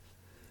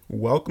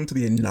Welcome to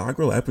the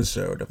inaugural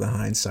episode of the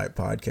Hindsight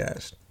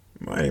Podcast.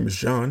 My name is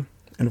John,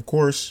 and of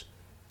course,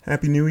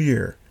 Happy New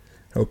Year.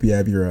 Hope you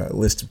have your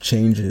list of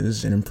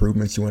changes and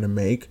improvements you want to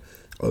make.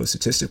 Although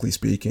statistically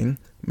speaking,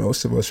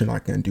 most of us are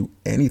not going to do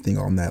anything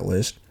on that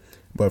list.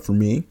 But for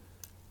me,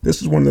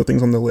 this is one of the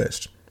things on the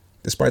list.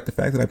 Despite the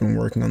fact that I've been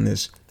working on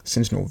this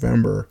since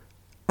November,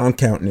 I'm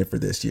counting it for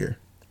this year.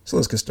 So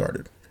let's get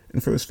started.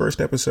 And for this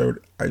first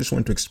episode, I just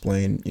want to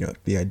explain,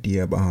 the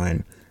idea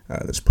behind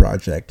this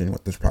project and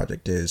what this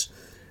project is.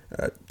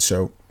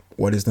 So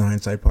what is the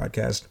Hindsight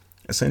Podcast?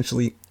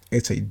 Essentially,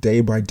 it's a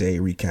day-by-day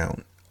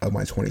recount of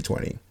my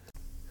 2020.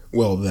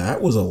 Well,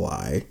 that was a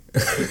lie.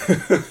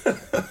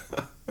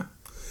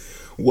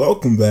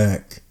 Welcome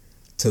back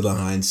to the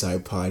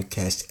Hindsight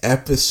Podcast,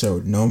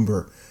 episode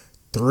number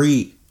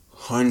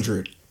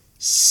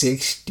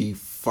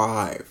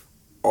 365.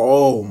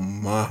 Oh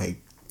my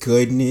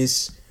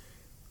goodness.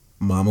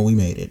 Mama, we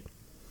made it.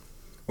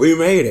 We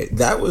made it.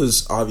 That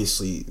was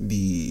obviously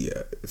the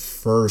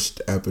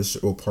first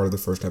episode, or part of the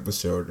first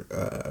episode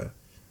of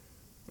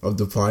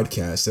the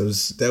podcast.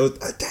 It's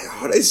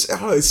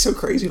so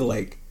crazy to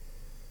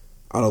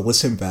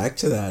listen back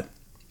to that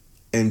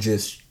and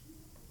just,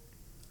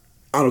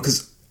 I don't know,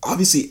 because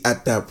obviously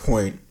at that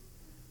point,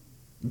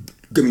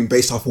 I mean,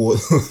 based off of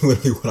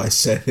literally what I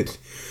said,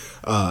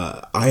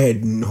 I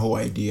had no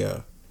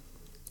idea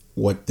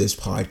what this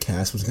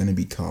podcast was going to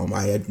become.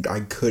 I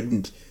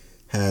couldn't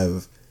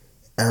have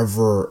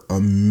ever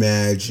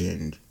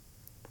imagined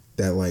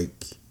that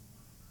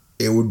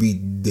it would be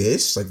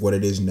this, what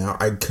it is now.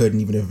 I couldn't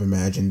even have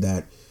imagined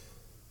that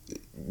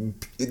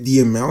the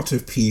amount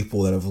of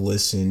people that have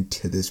listened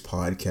to this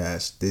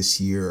podcast this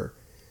year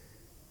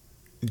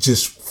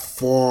just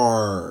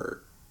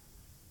far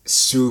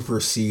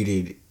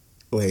superseded,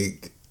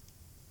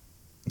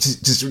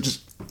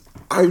 just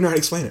I don't know how to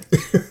explain it.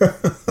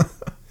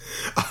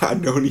 I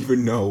don't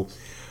even know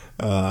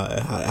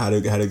how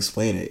to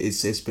explain it.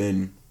 It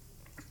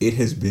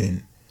has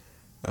been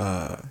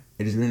an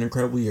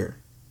incredible year.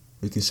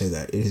 We can say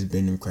that it has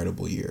been an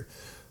incredible year.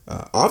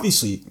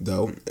 Obviously,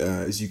 though,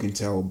 as you can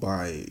tell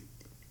by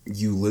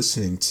you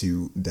listening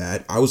to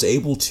that, I was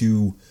able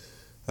to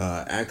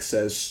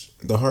access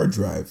the hard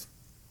drive.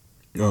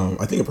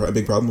 I think a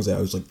big problem was that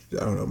I was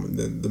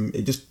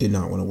it just did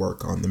not want to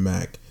work on the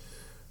Mac,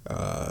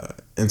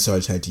 and so I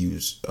just had to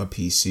use a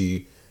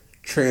PC,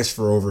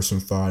 transfer over some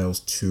files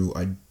to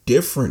a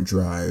different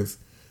drive.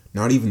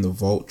 Not even the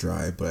Vault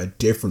drive, but a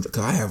different,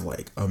 because I have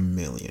a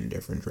million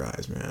different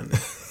drives, man.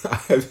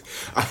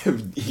 I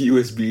have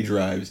USB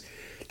drives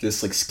just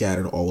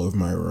scattered all over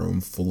my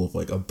room, full of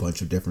a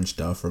bunch of different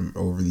stuff from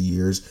over the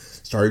years.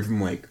 Starting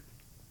from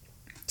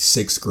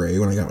 6th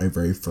grade when I got my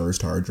very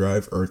first hard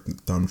drive, or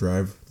thumb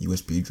drive,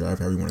 USB drive,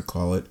 however you want to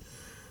call it.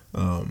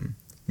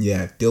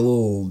 Did a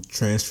little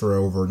transfer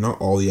over,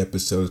 not all the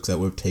episodes, because that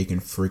would have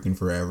taken freaking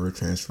forever to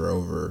transfer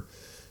over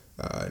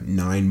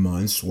 9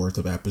 months worth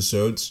of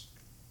episodes.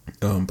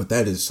 But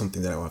that is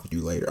something that I'll have to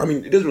do later. I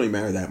mean, it doesn't really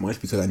matter that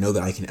much because I know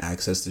that I can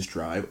access this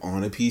drive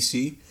on a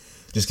PC.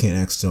 Just can't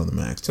access it on the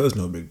Mac. So it's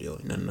no big deal.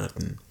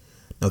 Nothing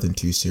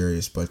too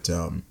serious. But,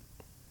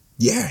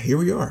 here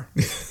we are.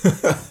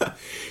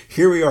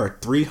 Here we are,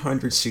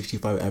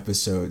 365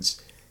 episodes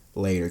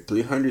later.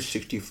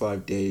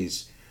 365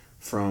 days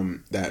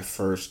from that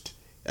first...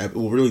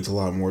 Well, really, it's a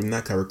lot more than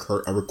that. I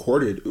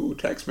recorded... Ooh,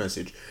 text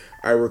message.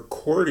 I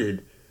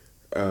recorded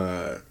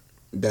that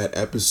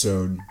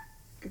episode...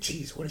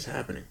 Jeez, what is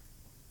happening?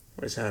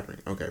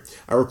 Okay.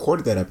 I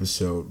recorded that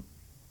episode,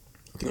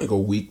 I think a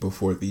week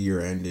before the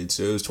year ended.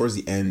 So it was towards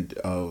the end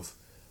of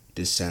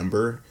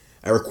December.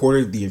 I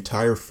recorded the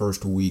entire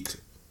first week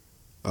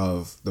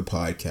of the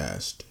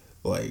podcast,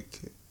 in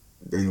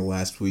the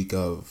last week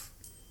of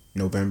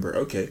November.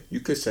 Okay,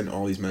 you could send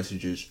all these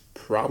messages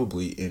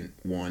probably in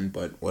one,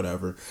 but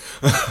whatever.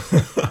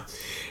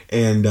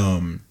 And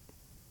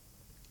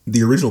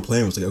the original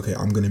plan was okay,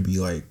 I'm going to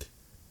be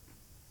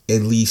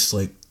at least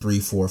 3,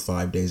 4,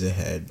 5 days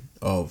ahead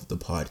of the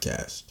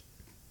podcast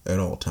at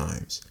all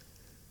times.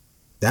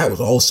 That was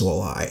also a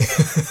lie.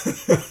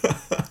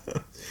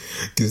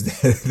 Because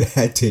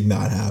that did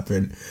not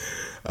happen.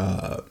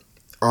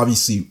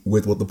 Obviously,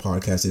 with what the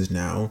podcast is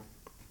now,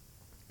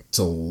 it's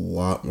a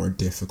lot more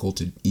difficult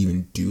to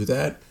even do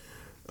that.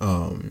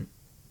 I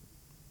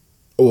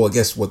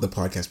guess what the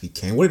podcast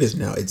became, what it is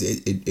now,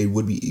 it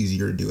would be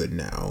easier to do it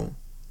now.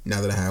 Now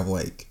that I have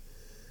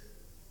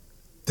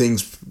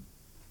things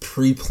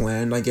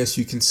pre-planned, I guess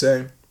you can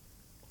say.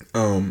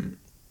 And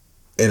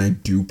I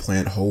do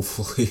plan,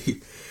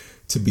 hopefully,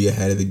 to be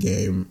ahead of the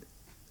game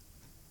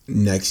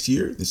next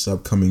year, this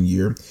upcoming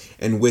year.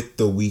 And with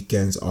the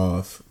weekends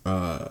off,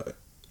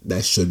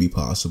 that should be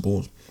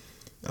possible.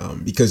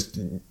 Because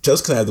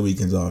just because I have the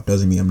weekends off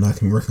doesn't mean I'm not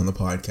going to work on the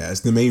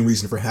podcast. The main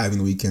reason for having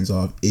the weekends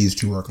off is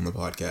to work on the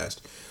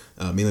podcast.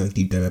 Mainly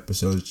deep dive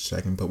episodes, so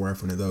I can put more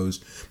effort into those.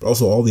 But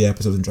also all the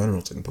episodes in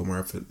general, so I can put more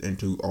effort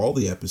into all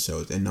the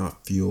episodes and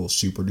not feel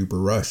super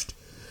duper rushed.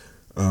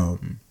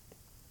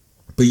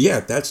 But yeah,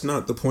 that's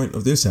not the point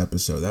of this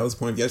episode. That was the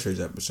point of yesterday's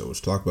episode, was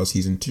to talk about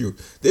season 2.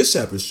 This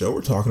episode,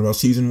 we're talking about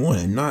season 1,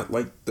 and not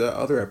like the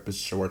other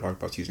episode we're talking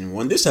about season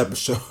 1. This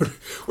episode,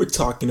 we're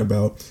talking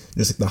about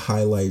just like the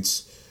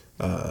highlights,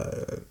 some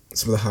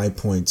of the high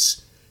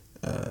points,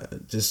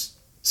 just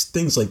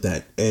things like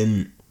that.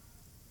 And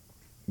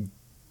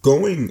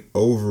going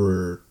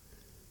over,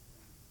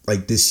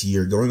 like this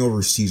year, going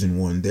over season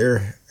 1,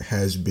 there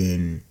has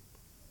been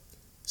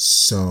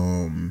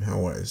some, how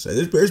would I say,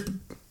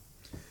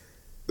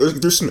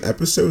 there's some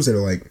episodes that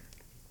are like,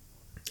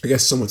 I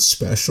guess, somewhat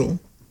special,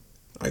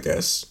 I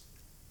guess,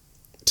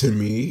 to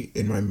me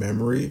in my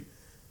memory,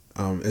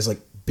 as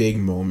like big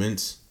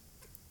moments.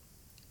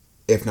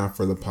 If not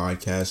for the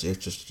podcast,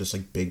 it's just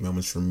like big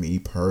moments for me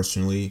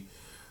personally.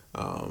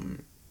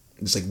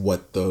 Just like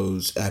what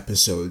those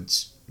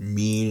episodes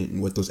mean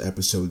and what those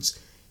episodes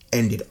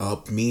ended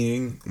up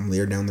meaning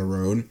later down the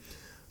road.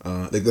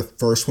 Like the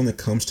first one that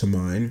comes to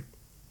mind,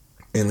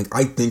 and like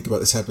I think about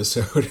this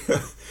episode,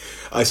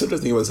 I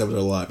sometimes think about this episode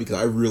a lot because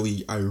I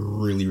really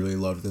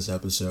loved this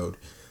episode,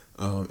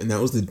 and that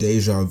was the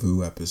Deja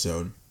Vu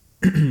episode.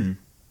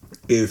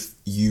 If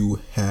you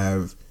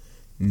have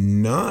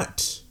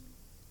not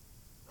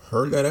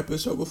heard that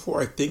episode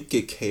before, I think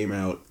it came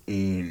out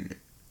in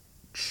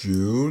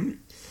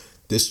June.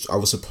 I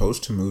was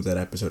supposed to move that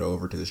episode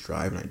over to this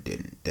drive, and I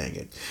didn't. Dang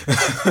it.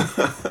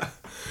 But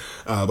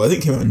I think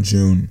it came out in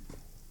June.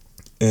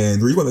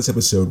 And the reason why this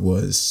episode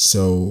was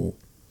so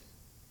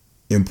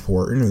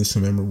important, or at least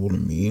so memorable to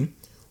me,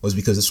 was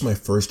because this was my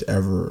first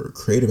ever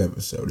creative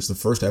episode. It's the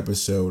first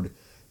episode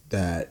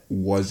that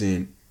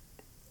wasn't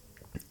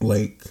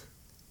like,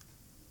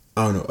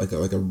 I don't know,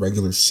 like a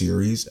regular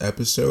series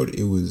episode.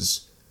 It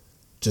was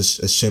just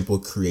a simple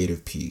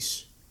creative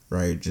piece,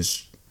 right?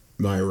 Just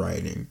my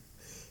writing.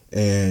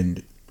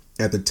 And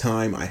at the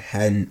time, I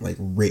hadn't like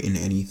written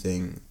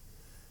anything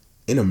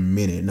in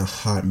a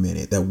hot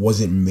minute, that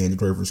wasn't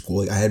mandatory for school.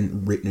 Like I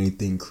hadn't written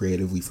anything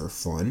creatively for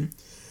fun.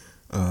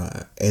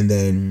 And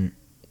then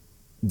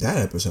that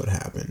episode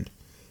happened.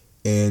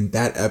 And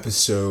that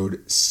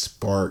episode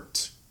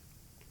sparked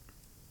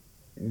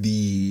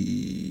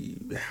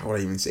how would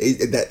I even say?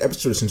 That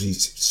episode essentially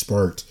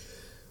sparked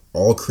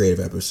all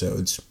creative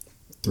episodes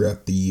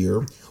throughout the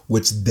year,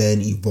 which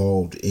then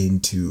evolved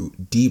into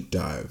Deep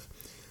Dive.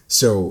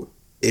 So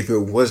if it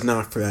was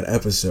not for that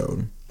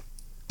episode,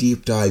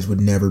 Deep Dives would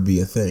never be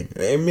a thing.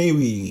 And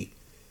maybe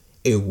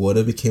it would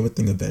have became a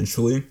thing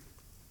eventually,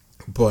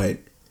 but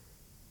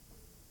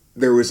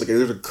there was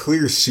a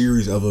clear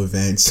series of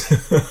events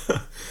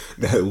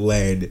that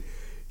led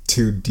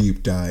to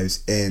Deep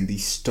Dives, and the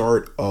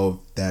start of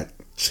that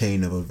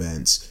chain of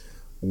events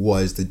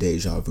was the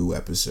Deja Vu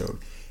episode.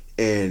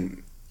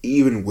 And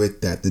even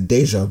with that, the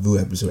Deja Vu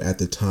episode at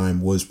the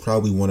time was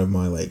probably one of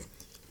my like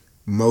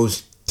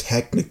most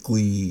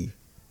technically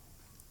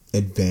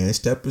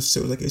advanced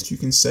episodes, I guess you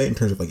can say, in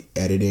terms of like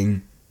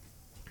editing,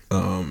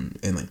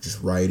 and like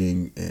just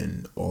writing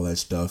and all that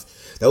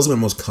stuff. That was my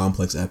most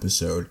complex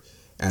episode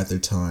at the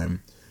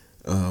time.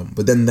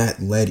 But then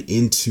that led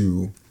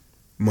into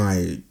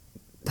probably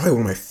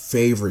one of my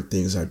favorite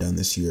things I've done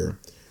this year,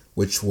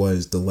 which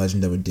was the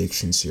Legend of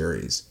Addiction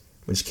series,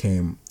 which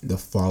came the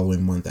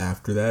following month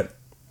after that.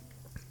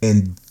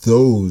 And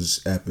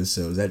those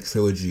episodes, that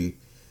trilogy,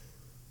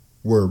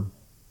 were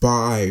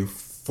by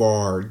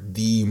far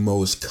the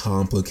most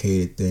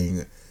complicated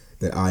thing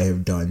that I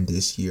have done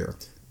this year.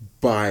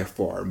 By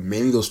far.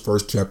 Mainly those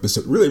first two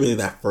episodes. Really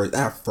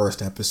that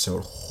first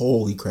episode.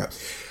 Holy crap.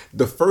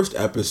 The first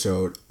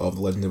episode of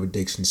the Legend of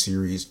Addiction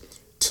series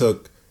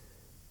took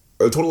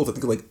a total of, I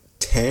think, like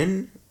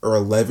 10 or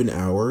 11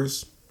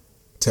 hours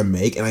to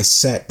make. And I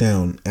sat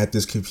down at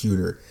this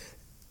computer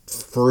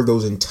for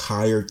those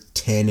entire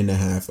 10 and a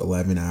half,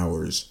 11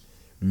 hours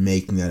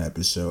making that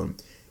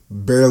episode.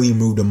 Barely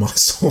moved a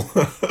muscle.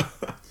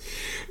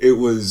 It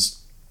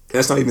was,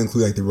 that's not even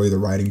including like the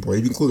writing portion.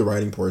 If you include the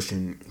writing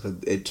portion,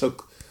 it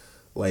took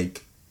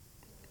like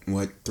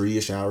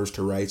 3-ish hours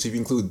to write. So if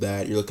you include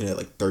that, you're looking at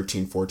like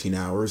 13, 14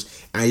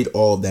 hours. I did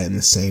all of that in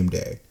the same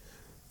day.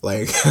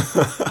 Like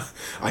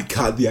I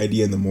got the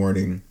idea in the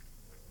morning,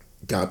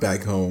 got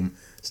back home,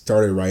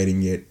 started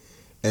writing it,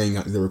 and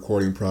got to the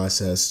recording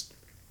process,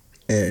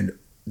 and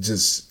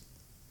just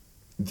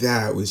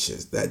that was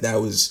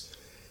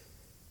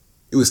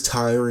it was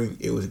tiring,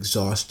 it was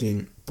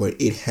exhausting, but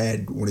it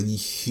had one of the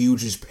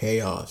hugest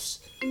payoffs.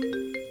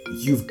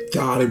 You've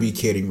got to be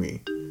kidding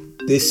me.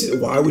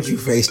 Why would you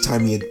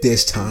FaceTime me at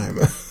this time?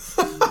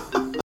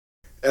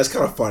 That's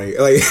kind of funny.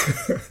 Like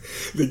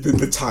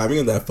the timing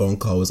of that phone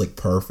call was like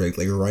perfect.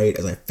 Like right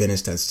as I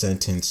finished that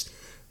sentence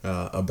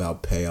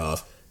about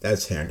payoff.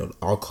 That's handled.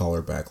 I'll call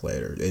her back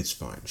later. It's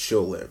fine.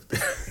 She'll live.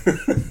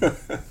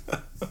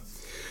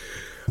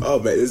 Oh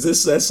man, this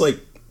has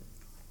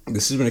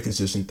been a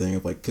consistent thing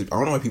of like, 'cause I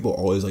don't know why people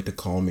always like to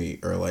call me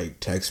or like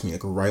text me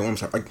like right when I'm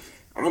starting. Like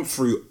I'm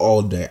free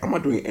all day. I'm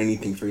not doing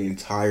anything for the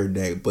entire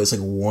day. But it's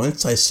like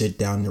once I sit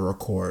down to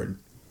record,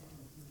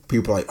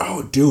 people are like,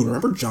 "Oh, dude,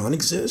 remember John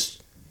exists?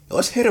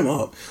 Let's hit him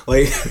up."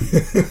 Like,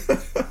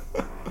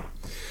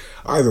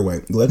 Either way,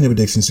 the Legend of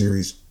Addiction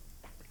series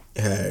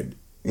had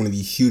one of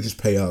the hugest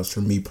payoffs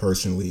for me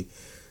personally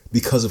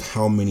because of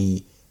how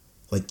many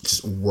like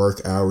just work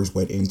hours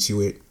went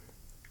into it,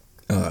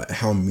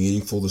 how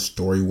meaningful the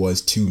story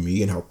was to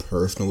me, and how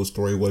personal the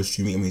story was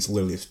to me. I mean, it's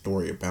literally a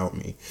story about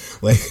me,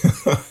 like,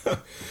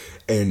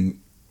 and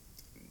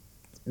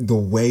the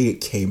way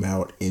it came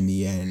out in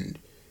the end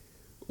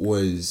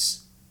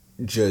was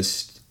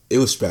just, it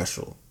was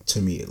special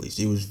to me, at least.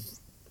 It was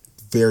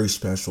very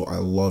special. I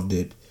loved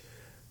it.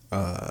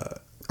 I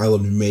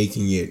loved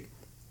making it.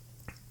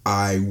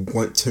 I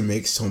want to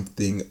make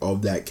something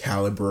of that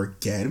caliber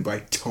again, but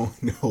I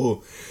don't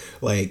know,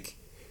 like,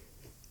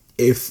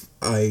 if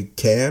I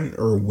can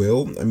or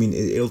will. I mean,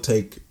 it'll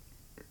take,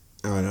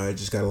 I don't know, I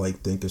just gotta, like,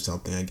 think of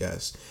something, I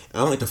guess. I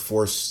don't like to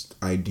force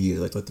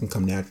ideas, like, let them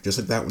come natural. Just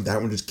like that one. That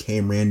one just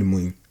came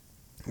randomly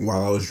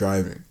while I was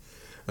driving.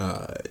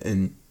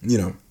 And, you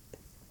know,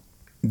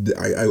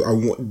 I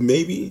want,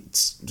 maybe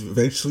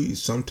eventually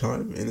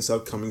sometime in this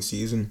upcoming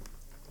season,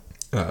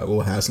 we'll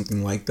have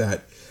something like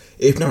that.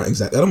 If not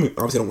exactly,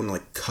 obviously I don't want to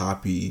like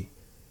copy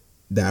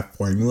that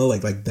formula,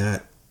 like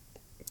that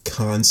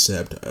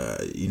concept,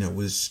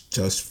 was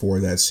just for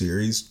that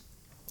series.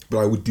 But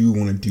I do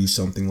want to do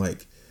something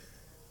like,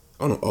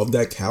 I don't know, of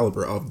that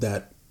caliber, of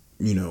that,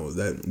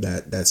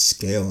 that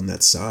scale and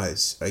that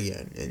size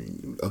again,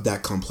 and of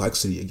that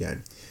complexity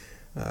again.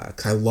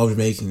 'Cause I loved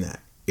making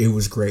that. It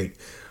was great.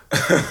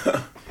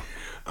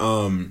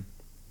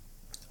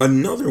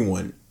 Another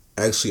one,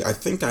 actually, I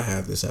think I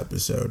have this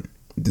episode.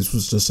 This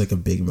was just like a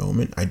big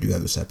moment. I do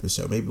have this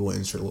episode. Maybe we'll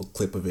insert a little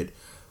clip of it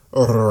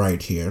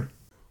right here.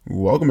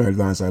 Welcome to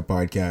the Hindsight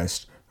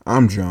Podcast.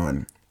 I'm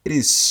John. It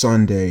is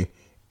Sunday,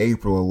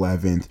 April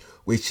 11th,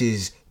 which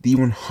is the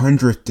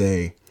 100th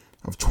day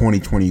of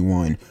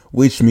 2021,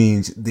 which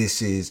means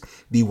this is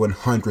the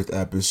 100th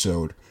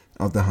episode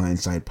of the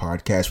Hindsight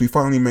Podcast. We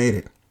finally made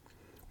it.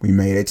 We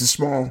made it. It's a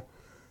small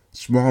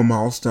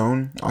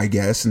milestone, I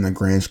guess, in the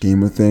grand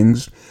scheme of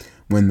things,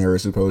 when there are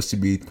supposed to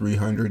be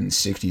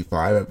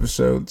 365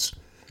 episodes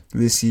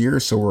this year,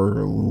 so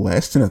we're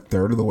less than a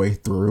third of the way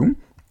through.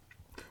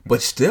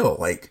 But still,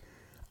 like,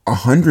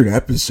 100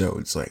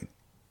 episodes, like,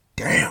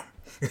 damn.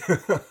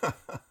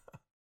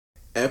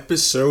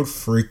 Episode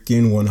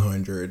freaking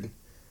 100.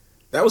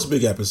 That was a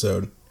big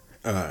episode.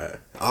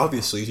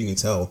 Obviously, as you can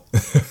tell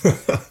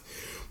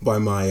by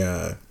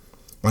my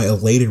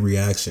elated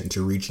reaction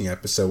to reaching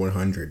episode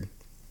 100.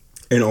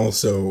 And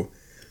also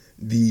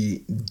the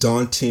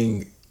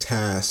daunting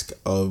task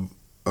of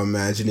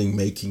imagining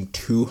making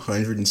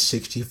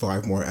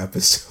 265 more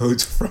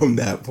episodes from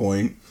that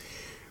point,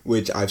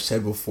 which I've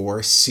said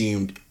before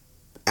seemed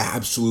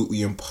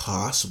absolutely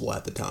impossible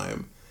at the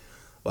time.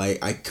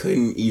 Like, I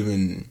couldn't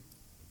even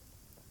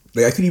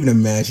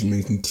imagine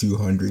making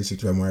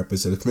 265 more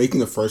episodes.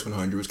 Making the first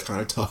 100 was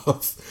kind of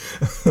tough.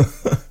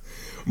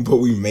 But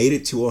we made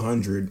it to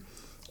 100,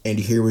 and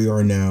here we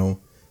are now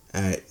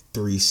at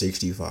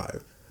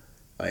 365.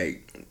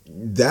 Like,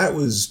 that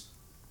was,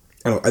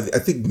 I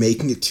think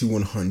making it to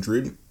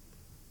 100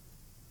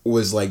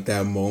 was like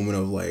that moment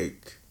of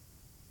like,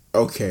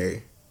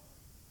 okay,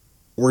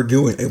 we're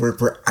doing it.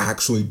 We're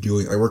actually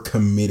doing it. Like, we're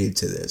committed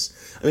to this.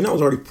 I mean, I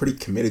was already pretty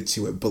committed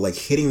to it, but like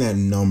hitting that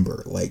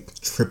number, like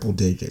triple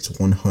digits,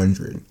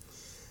 100,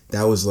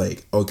 that was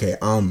like, okay,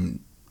 I'm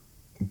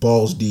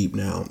balls deep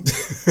now.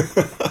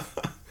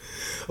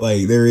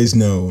 Like, there is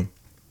no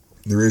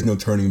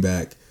turning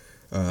back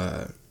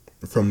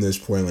from this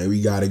point. Like,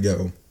 we gotta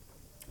go.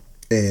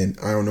 And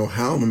I don't know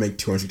how I'm gonna make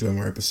 220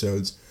 more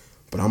episodes,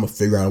 but I'm gonna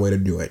figure out a way to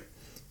do it.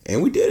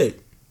 And we did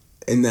it.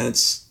 And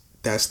that's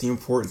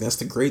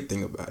the great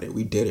thing about it.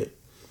 We did it,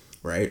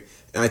 right?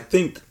 And I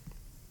think,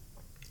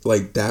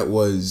 like, that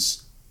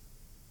was,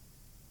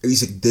 at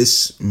least like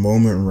this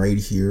moment right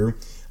here.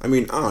 I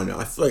mean, I don't know.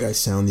 I feel like I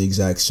sound the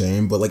exact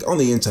same, but like on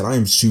the inside, I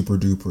am super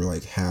duper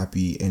like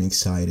happy and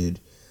excited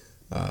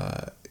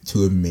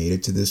to have made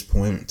it to this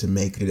point, to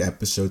make it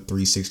episode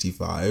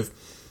 365,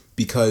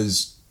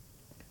 because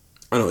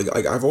I don't know,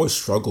 like I've always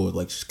struggled with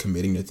like just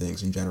committing to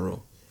things in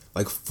general,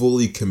 like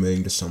fully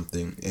committing to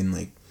something and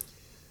like,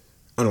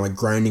 I don't know, like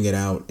grinding it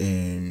out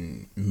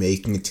and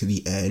making it to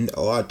the end.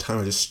 A lot of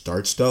times I just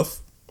start stuff,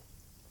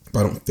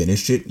 but I don't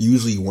finish it.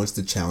 Usually once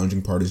the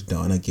challenging part is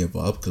done, I give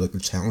up, because like the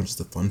challenge is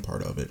the fun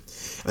part of it.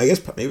 And I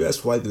guess maybe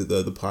that's why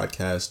the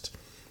podcast,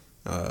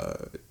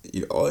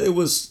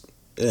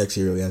 it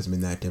actually really hasn't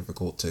been that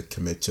difficult to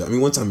commit to. I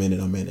mean, once I'm in it,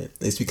 I'm in it.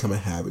 It's become a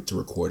habit to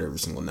record every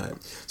single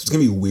night. So it's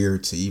going to be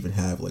weird to even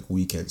have like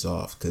weekends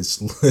off,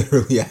 because it's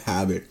literally a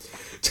habit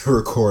to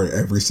record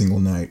every single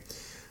night.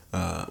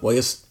 Well, I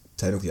guess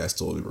technically I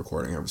still will be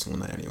recording every single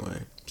night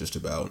anyway, just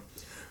about.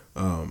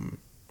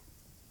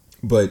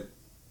 But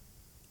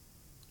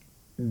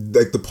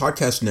like the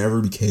podcast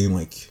never became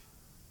like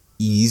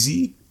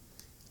easy,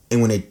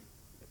 and when it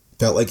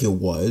felt like it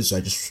was, I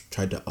just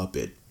tried to up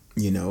it.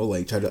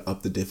 Like try to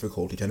up the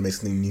difficulty, try to make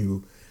something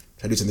new,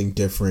 try to do something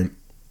different.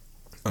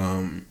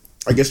 I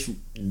guess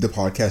the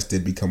podcast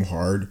did become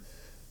hard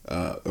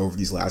over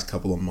these last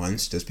couple of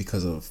months, just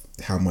because of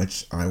how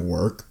much I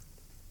work.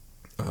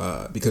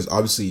 Because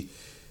obviously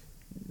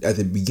at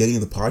the beginning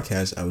of the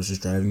podcast, I was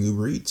just driving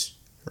Uber Eats,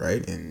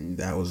 right? And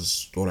that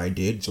was what I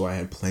did. So I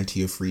had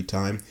plenty of free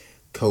time.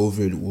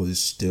 COVID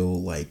was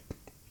still like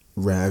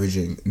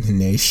ravaging the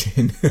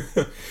nation.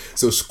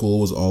 So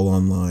school was all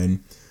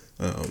online.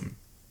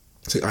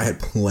 So I had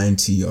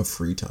plenty of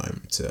free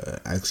time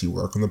to actually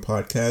work on the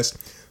podcast.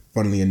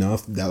 Funnily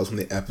enough, that was when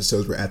the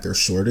episodes were at their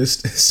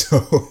shortest.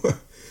 So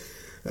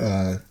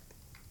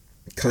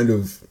kind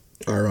of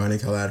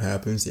ironic how that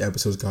happens. The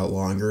episodes got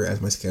longer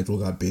as my schedule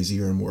got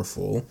busier and more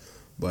full,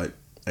 but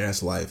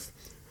that's life.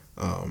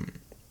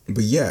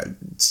 But yeah,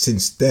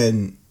 since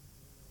then,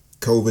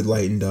 COVID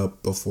lightened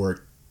up before it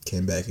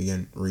came back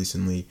again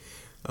recently.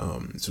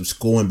 So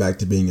school went back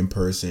to being in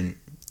person.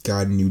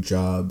 Got a new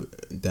job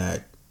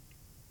that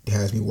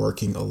has me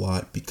working a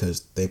lot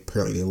because they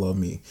love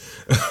me,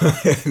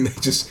 and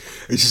they just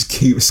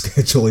keep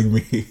scheduling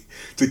me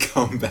to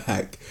come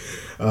back.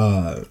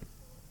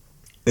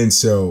 And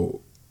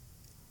so,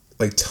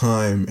 like,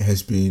 time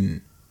has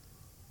been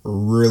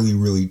really,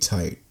 really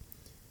tight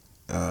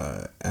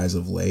as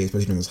of late,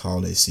 especially during this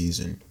holiday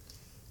season.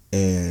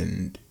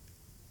 And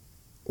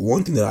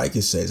one thing that I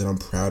can say is that I'm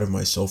proud of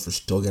myself for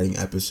still getting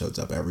episodes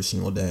up every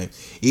single day.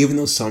 Even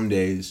though some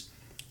days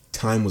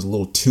time was a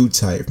little too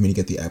tight for me to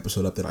get the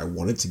episode up that I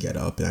wanted to get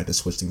up and I had to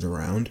switch things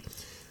around.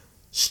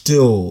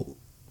 Still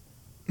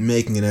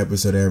making an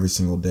episode every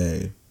single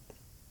day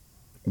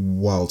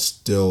while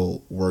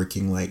still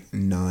working like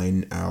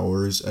 9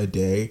 hours a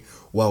day,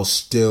 while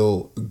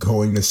still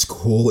going to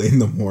school in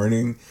the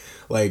morning.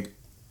 Like,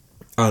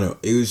 I don't know.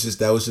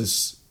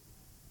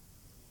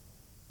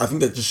 I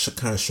think that just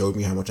kind of showed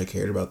me how much I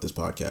cared about this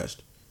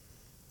podcast.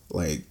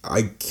 Like,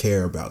 I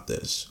care about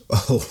this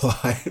a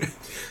lot.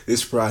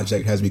 This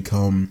project has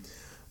become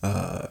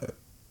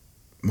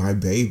my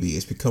baby.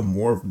 It's become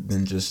more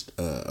than just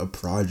a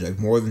project,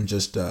 more than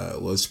just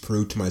let's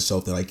prove to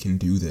myself that I can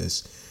do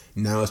this.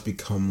 Now it's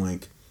become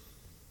like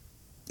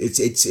it's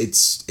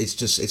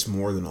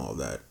more than all of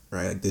that,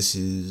 right? Like,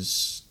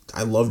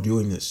 I love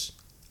doing this.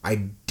 I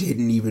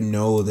didn't even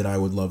know that I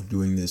would love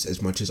doing this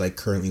as much as I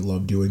currently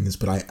love doing this,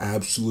 but I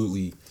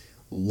absolutely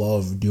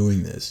love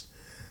doing this.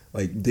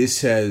 Like,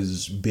 this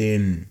has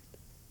been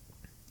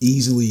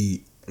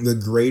easily the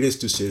greatest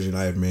decision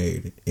I have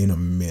made in a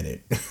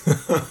minute.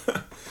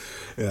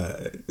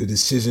 The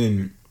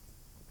decision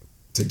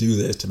to do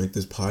this, to make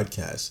this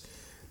podcast.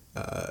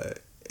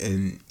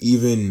 And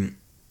even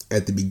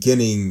at the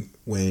beginning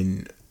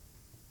when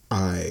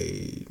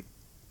I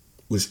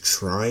was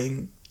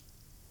trying,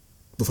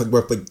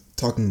 like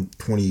talking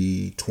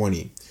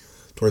 2020,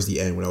 towards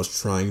the end when I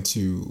was trying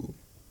to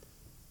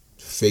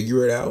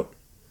figure it out,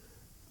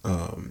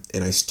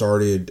 and I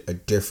started a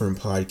different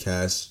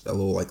podcast, a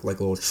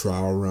little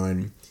trial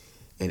run,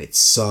 and it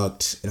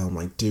sucked, and I'm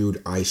like,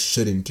 dude, I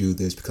shouldn't do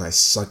this because I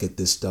suck at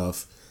this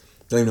stuff.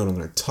 Don't even know what I'm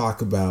going to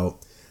talk about.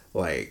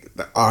 Like,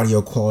 the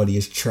audio quality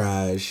is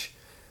trash.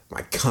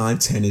 My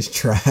content is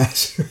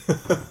trash.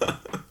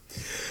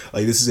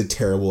 Like, this is a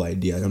terrible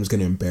idea. I'm just going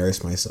to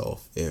embarrass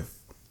myself if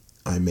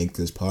I make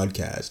this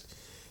podcast.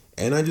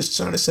 And I just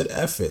kind of said,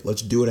 F it.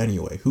 Let's do it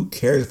anyway. Who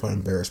cares if I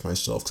embarrass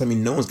myself? Because, I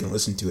mean, no one's going to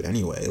listen to it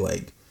anyway.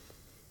 Like,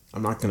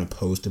 I'm not going to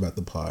post about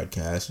the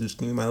podcast. Just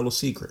give me my little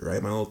secret,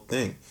 right? My little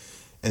thing.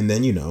 And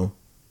then,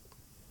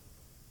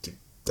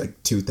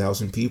 like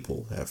 2,000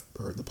 people have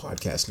heard the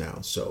podcast now.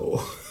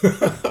 So,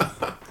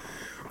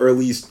 or at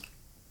least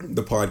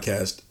the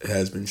podcast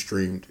has been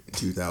streamed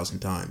 2,000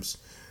 times,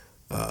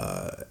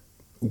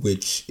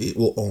 which it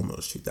will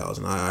almost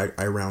 2,000.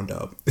 I round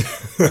up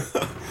because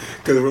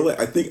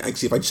I think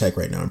actually if I check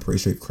right now, I'm pretty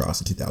sure we've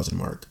crossed the 2,000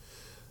 mark.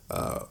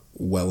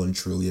 Well and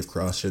truly have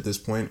crossed it at this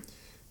point.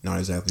 Not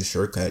exactly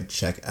sure. Cause I'd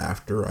check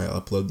after I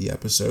upload the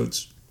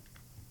episodes.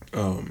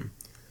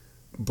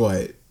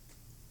 But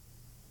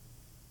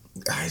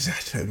guys, I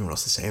don't know what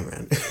else to say,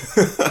 man.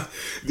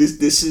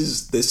 This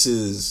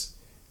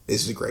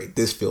is great.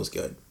 This feels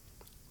good.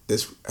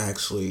 This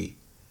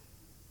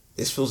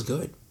feels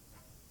good.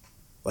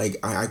 Like,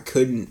 I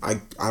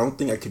don't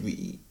think I could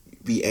be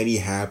any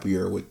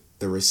happier with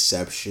the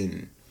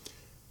reception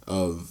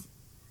of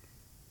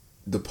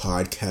the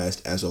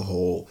podcast as a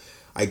whole.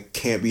 I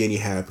can't be any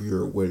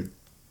happier with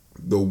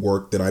the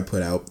work that I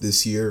put out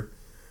this year.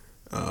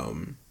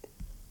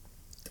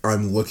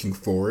 I'm looking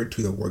forward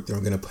to the work that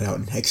I'm going to put out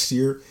next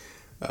year.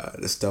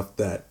 The stuff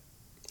that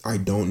I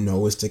don't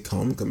know is to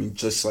come. I mean,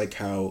 just like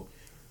how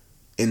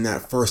in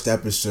that first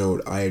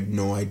episode, I had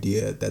no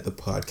idea that the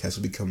podcast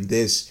would become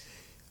this.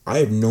 I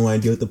have no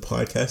idea what the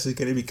podcast is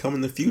going to become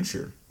in the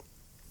future.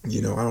 I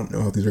don't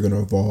know how things are going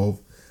to evolve.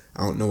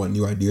 I don't know what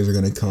new ideas are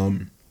going to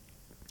come.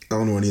 I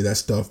don't know any of that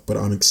stuff, but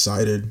I'm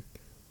excited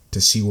to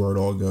see where it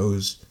all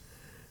goes.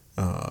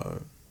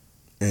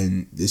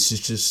 And this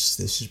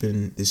has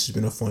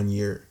been a fun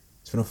year.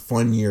 It's been a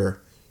fun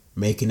year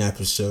making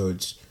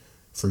episodes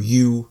for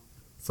you,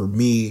 for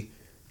me.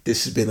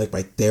 This has been like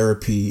my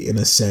therapy in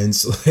a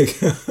sense, like,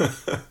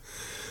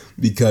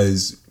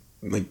 because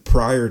like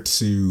prior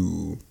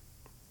to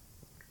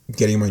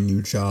getting my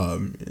new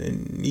job,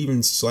 and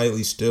even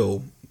slightly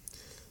still,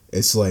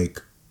 It's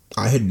like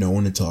I had no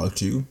one to talk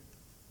to,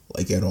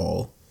 like at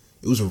all.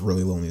 It was a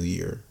really lonely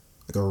year,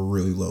 like a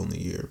really lonely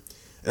year,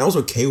 and I was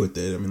okay with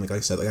it. I mean, like I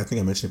said, like I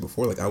think I mentioned it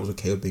before, like I was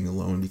okay with being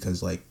alone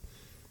because like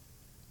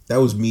that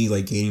was me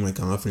like gaining my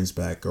confidence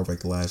back over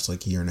like the last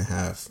like year and a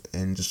half,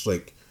 and just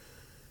like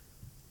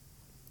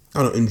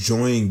I don't know,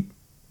 enjoying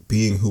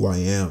being who I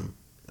am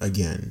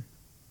again,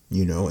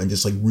 you know, and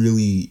just like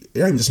really,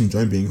 not even just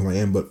enjoying being who I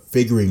am, but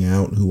figuring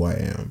out who I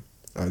am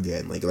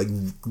again, like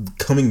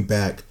coming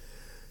back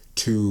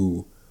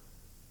to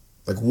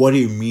like what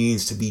it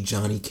means to be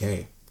Johnny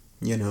K,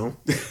 you know,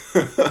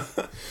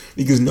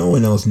 because no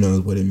one else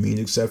knows what it means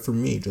except for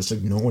me, just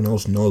like no one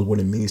else knows what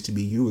it means to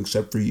be you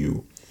except for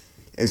you,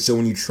 and so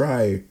when you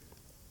try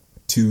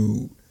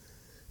to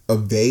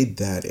evade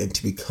that and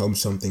to become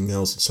something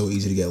else, it's so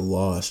easy to get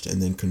lost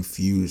and then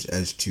confused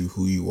as to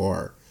who you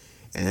are.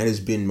 And that has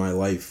been my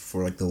life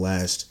for like the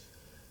last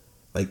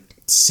like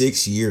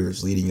 6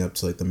 years leading up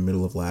to like the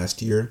middle of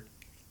last year.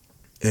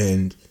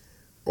 And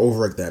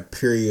over like that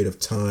period of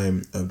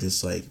time of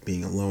just like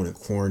being alone in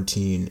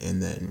quarantine and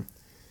then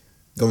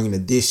going into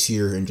this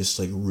year and just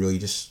like really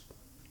just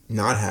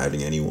not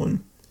having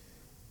anyone,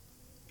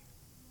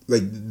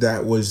 like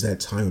that was that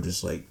time of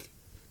just like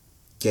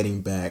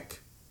getting back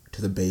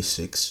to the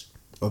basics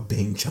of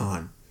being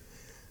John.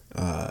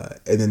 And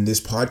then this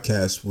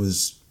podcast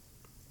was,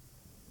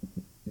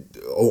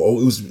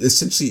 it was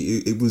essentially,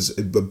 it was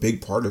a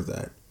big part of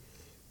that,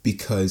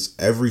 because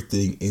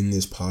everything in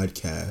this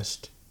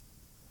podcast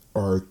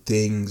are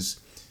things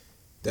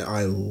that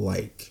I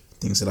like,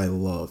 things that I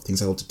love, things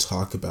I love to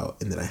talk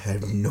about, and that I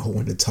have no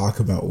one to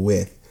talk about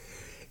with.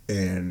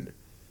 And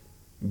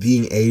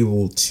being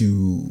able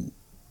to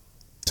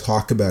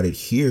talk about it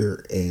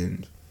here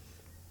and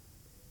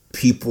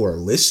people are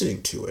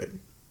listening to it,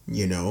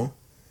 you know,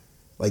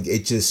 like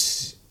it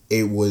was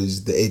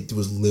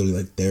literally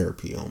like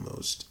therapy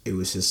almost. It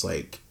was just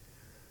like,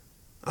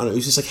 I don't know, it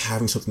was just like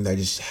having something that I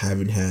just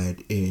haven't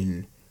had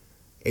in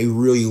a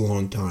really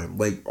long time.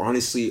 Like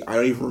honestly, I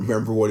don't even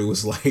remember what it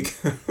was like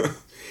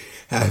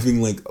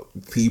having like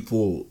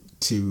people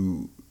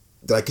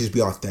that I could just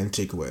be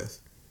authentic with,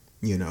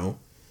 you know.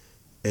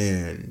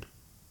 And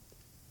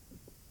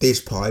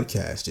this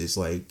podcast is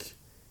like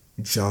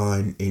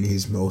John in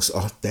his most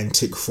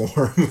authentic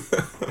form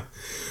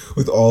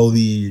with all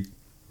the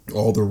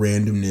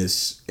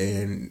randomness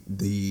and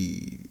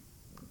the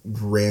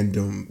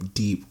random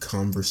deep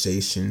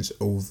conversations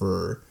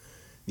over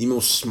the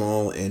most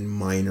small and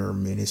minor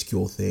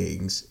minuscule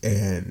things,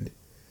 and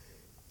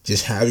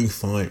just having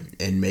fun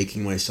and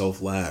making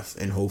myself laugh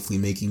and hopefully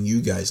making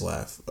you guys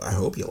laugh. I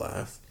hope you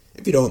laugh.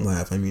 If you don't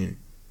laugh, I mean,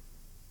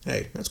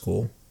 hey, that's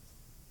cool,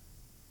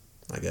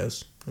 I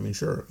guess. I mean,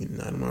 sure. I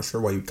mean, I'm not sure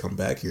why you'd come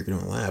back here if you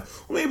don't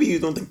laugh. Well, maybe you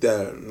don't think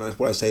that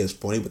what I say is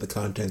funny, but the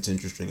content's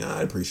interesting.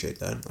 I appreciate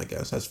that. I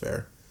guess that's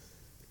fair.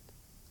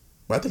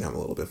 But I think I'm a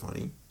little bit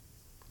funny.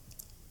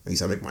 At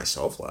least I make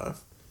myself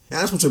laugh. And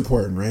that's what's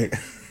important, right?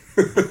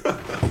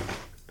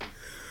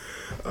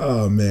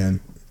 Oh, man.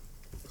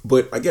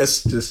 But I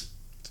guess just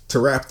to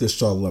wrap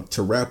this all up,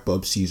 to wrap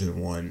up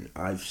season 1,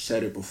 I've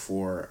said it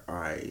before.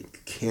 I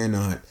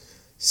cannot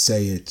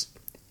say it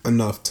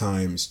enough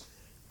times.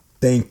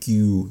 Thank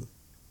you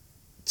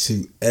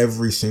to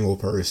every single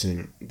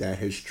person that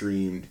has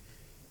streamed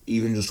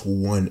even just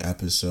one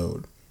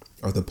episode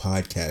of the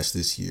podcast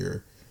this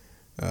year.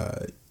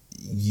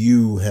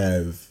 You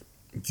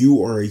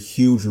are a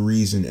huge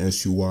reason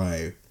as to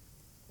why,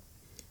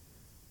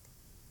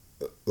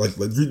 you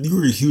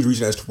are a huge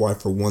reason as to why,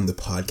 for one, the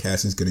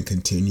podcast is going to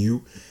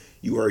continue.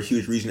 You are a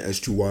huge reason as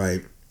to why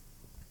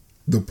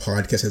the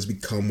podcast has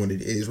become what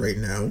it is right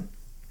now.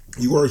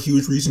 You are a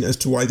huge reason as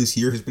to why this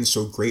year has been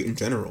so great in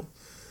general.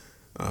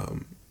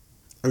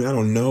 I mean, I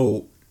don't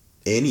know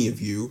any of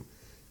you.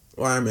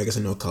 Well, I mean, I guess I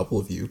know a couple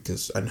of you,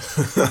 because I know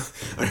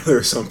there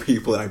are some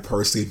people that I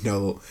personally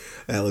know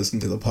that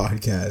listen to the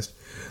podcast.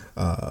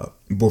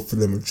 But for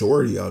the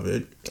majority of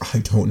it, I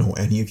don't know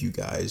any of you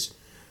guys.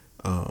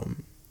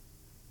 And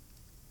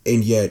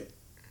yet,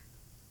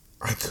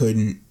 I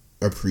couldn't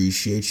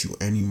appreciate you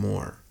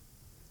anymore.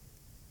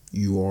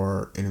 You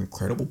are an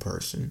incredible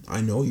person.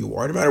 I know you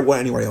are. No matter what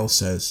anybody else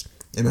says,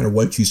 no matter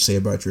what you say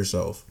about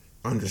yourself,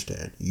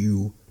 understand,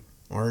 you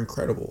are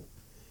incredible.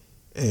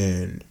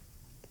 And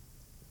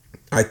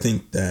I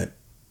think that,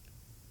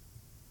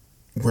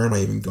 where am I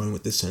even going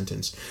with this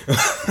sentence?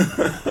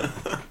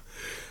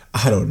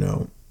 I don't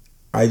know.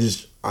 I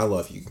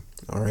love you.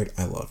 All right?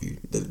 I love you.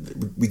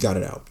 We got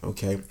it out,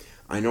 okay?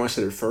 I know I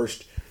said it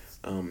first.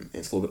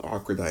 It's a little bit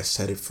awkward that I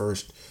said it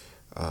first.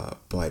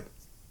 But,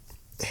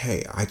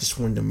 hey, I just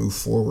wanted to move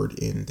forward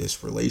in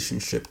this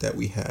relationship that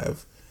we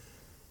have.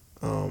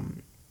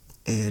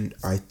 And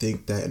I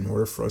think that in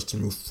order for us to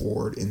move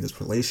forward in this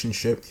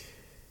relationship,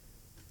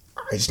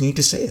 I just need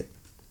to say it.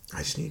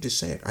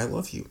 I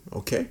love you.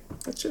 Okay?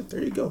 That's it.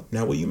 There you go.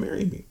 Now will you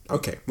marry me?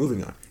 Okay,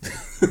 moving on.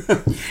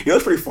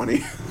 It's pretty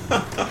funny.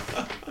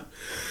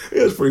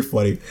 It was pretty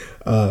funny.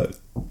 I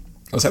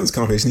was having this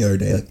conversation the other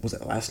day. Like, was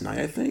that last night,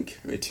 I think?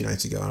 Maybe 2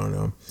 nights ago. I don't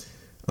know.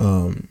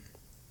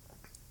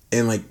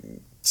 And like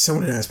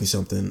someone had asked me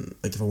something,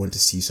 like if I wanted to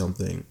see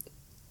something,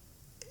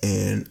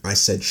 and I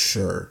said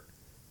sure,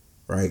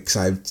 right?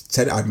 Because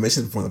I've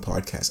mentioned before on the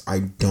podcast, I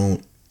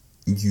don't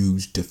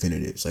use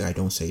definitives. Like I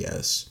don't say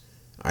yes,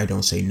 I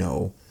don't say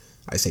no.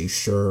 I say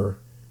sure,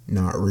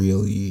 not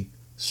really,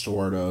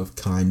 sort of,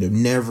 kind of.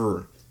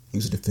 Never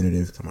use a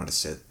definitive. Come on, I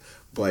said,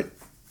 but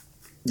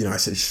I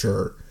said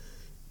sure.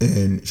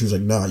 And she was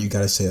like, "No, you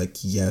gotta say like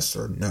yes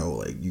or no.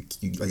 Like you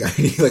like I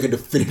need like a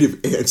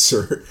definitive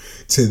answer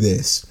to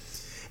this."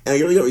 And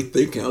it really got me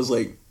thinking. I was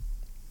like,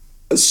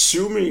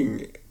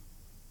 assuming.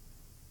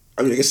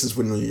 I mean, I guess this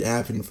wouldn't really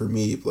happen for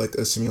me. But like,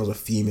 assuming I was a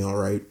female,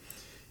 right?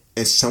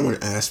 And someone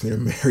asked me to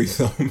marry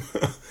them,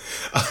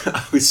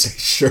 I would say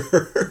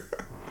sure.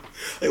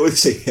 I would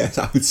say yes.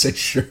 I would say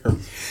sure.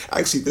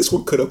 Actually, this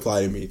one could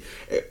apply to me.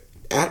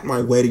 At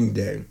my wedding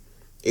day,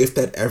 if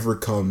that ever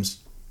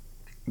comes,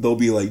 they'll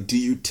be like, "Do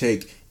you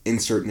take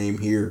insert name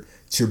here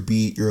to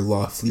be your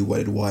lawfully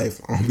wedded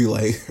wife?" I'll be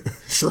like,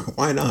 "Sure,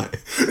 why not?"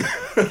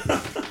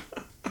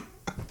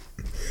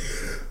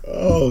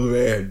 Oh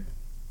man,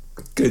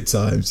 good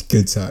times,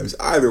 good times.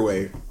 Either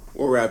way,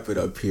 we'll wrap it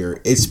up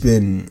here. It's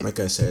been, like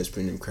I said, it's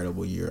been an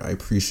incredible year. I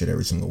appreciate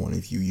every single one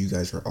of you. You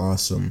guys are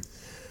awesome.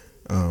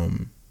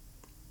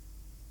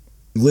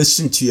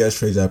 Listen to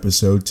yesterday's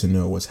episode to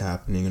know what's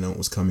happening and know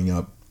what's coming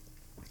up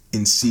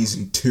in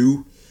season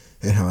 2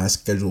 and how that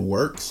schedule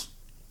works.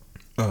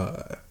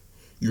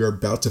 You're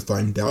about to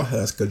find out how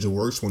that schedule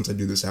works once I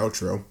do this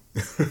outro.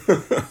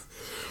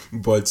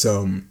 But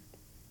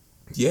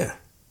yeah,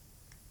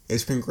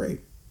 it's been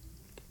great.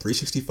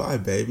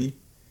 365, baby.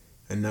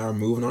 And now we're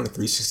moving on to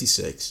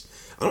 366.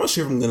 I'm not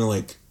sure if I'm gonna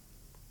like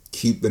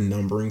keep the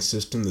numbering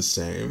system the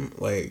same.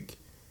 Like,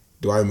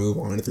 do I move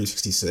on to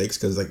 366?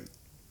 Because like,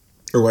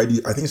 or I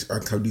think I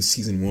could do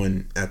season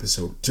 1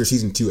 episode, or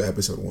season 2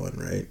 episode 1,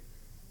 right?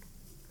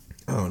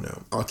 I don't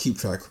know. I'll keep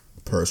track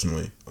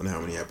personally on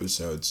how many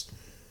episodes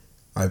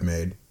I've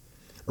made,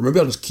 or maybe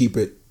I'll just keep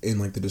it in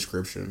like the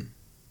description.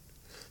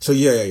 So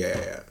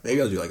yeah.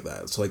 Maybe I'll do like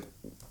that. So like,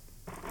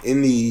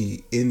 in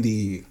the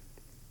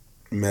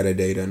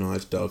metadata and all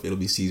that stuff, it'll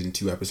be season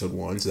 2 episode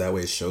 1, so that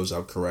way it shows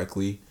up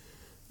correctly,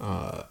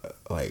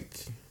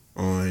 like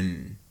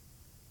on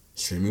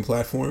streaming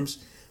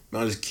platforms.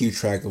 I'll just keep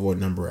track of what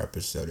number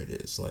episode it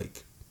is,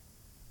 like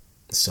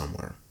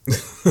somewhere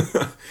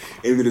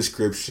in the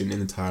description, in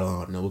the title.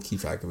 I don't know. We'll keep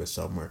track of it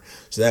somewhere,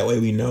 so that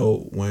way we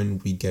know when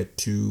we get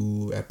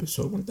to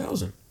episode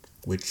 1000,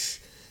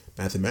 which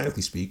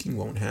mathematically speaking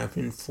won't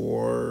happen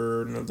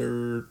for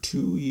another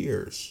 2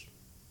 years.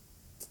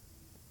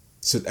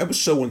 So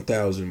episode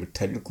 1000 would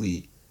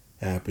technically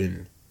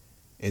happen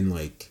in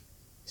like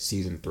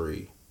season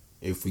 3,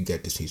 if we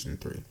get to season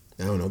 3.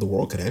 I don't know. The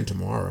world could end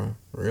tomorrow.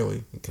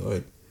 Really, it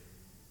could.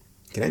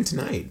 It could end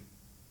tonight.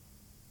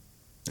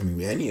 I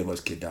mean, any of us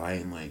could die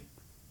in like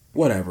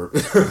whatever.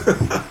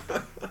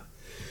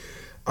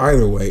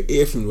 Either way,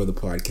 if you enjoyed the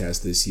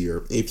podcast this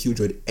year, if you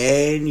enjoyed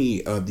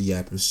any of the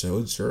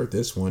episodes or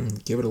this one,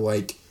 give it a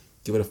like,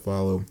 give it a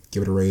follow,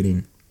 give it a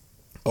rating,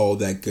 all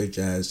that good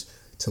jazz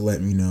to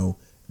let me know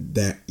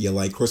that you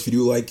like. Of course, if you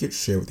do like it,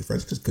 share with your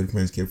friends, because good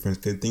friends give friends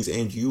good things,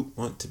 and you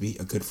want to be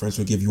a good friend,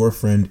 so give your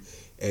friend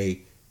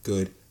a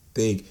good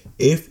thing.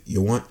 If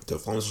you want to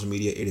follow me on social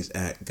media, it is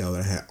at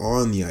Galahad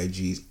on the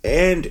IGs,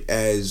 and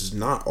as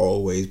not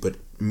always, but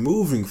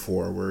moving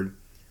forward,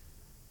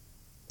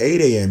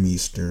 8 a.m.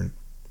 Eastern,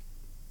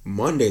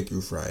 Monday through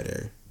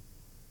Friday.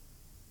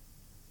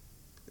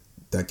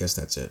 I guess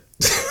that's it.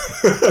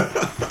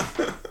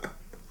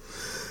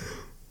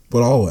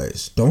 But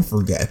always, don't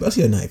forget,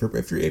 especially at night,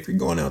 if you're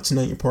going out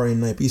tonight, you're partying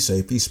tonight, be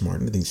safe, be smart,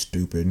 nothing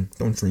stupid.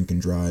 Don't drink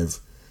and drive.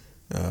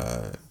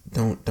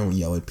 Don't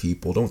yell at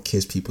people. Don't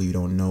kiss people you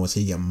don't know. It's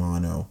how you get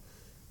mono.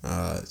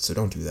 So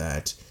don't do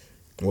that.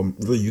 Well,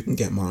 really, you can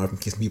get mono from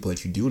kissing people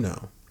that you do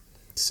know.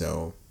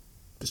 So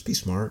just be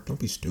smart. Don't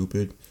be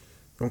stupid.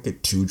 Don't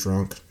get too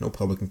drunk. No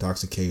public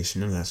intoxication.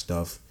 None of that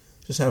stuff.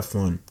 Just have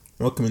fun.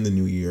 Welcome in the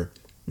new year.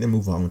 And then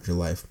move on with your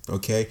life.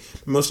 Okay?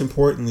 But most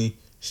importantly,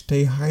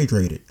 stay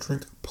hydrated.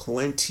 Drink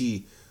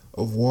plenty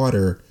of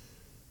water.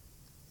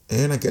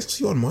 And I guess I'll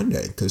see you on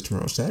Monday, because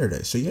tomorrow's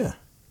Saturday. So yeah,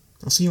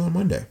 I'll see you on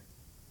Monday.